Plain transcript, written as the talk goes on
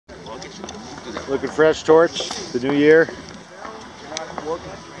Looking fresh, Torch. The new year. You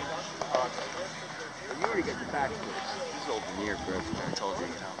already got the back to this. This is open year, Chris. I told you,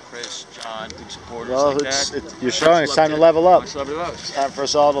 Chris, John, big supporters Well, like that. you're showing it's time to level up. Let's level up. It's time for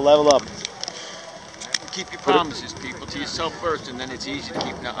us all to level up. Keep your promises, people, to yourself first, and then it's easy to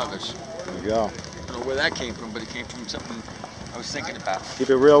keep to others. There you go. I don't know where that came from, but it came from something I was thinking about. Keep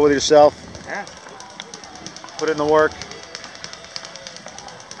it real with yourself. Yeah. Put in the work.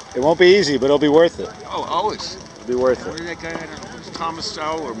 It won't be easy, but it'll be worth it. Oh, always. It'll be worth What it. did that guy, I don't know, it was Thomas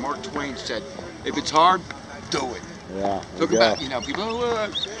Sowell or Mark Twain said, if it's hard, do it. Yeah. Talk about, people,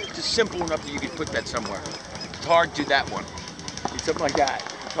 just simple enough that you can put that somewhere. If it's hard, do that one. Something like that.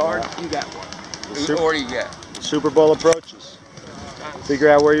 If it's hard, do that one. Super Bowl approaches. Figure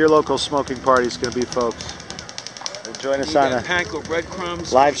out where your local smoking party is going to be, folks. And join us on a panko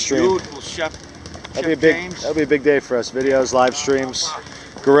breadcrumbs, live stream. Beautiful chef. That'll be a big day for us. Videos, live streams,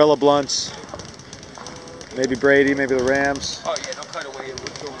 gorilla blunts. Maybe Brady, maybe the Rams. Oh yeah, don't cut away.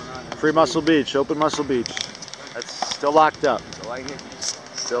 What's going on? Free Muscle Beach, open Muscle Beach. That's still locked up.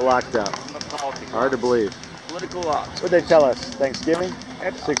 Still locked up. Hard to believe. Political ops. What'd they tell us? Thanksgiving?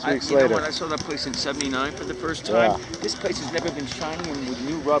 6 weeks later. You know what? I saw that place in '79 for the first time. Yeah. This place has never been shinier with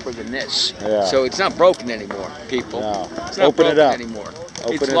new rubber than this. Yeah. So it's not broken anymore, people. No. It's not Open broken it up. anymore.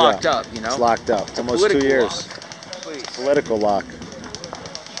 Open it's it locked up. up, you know? It's locked up. It's almost 2 years. Please. Political lock.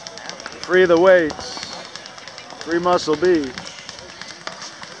 Free the weights. Free Muscle Beach.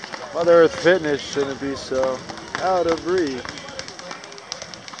 Mother Earth Fitness shouldn't be so out of reach.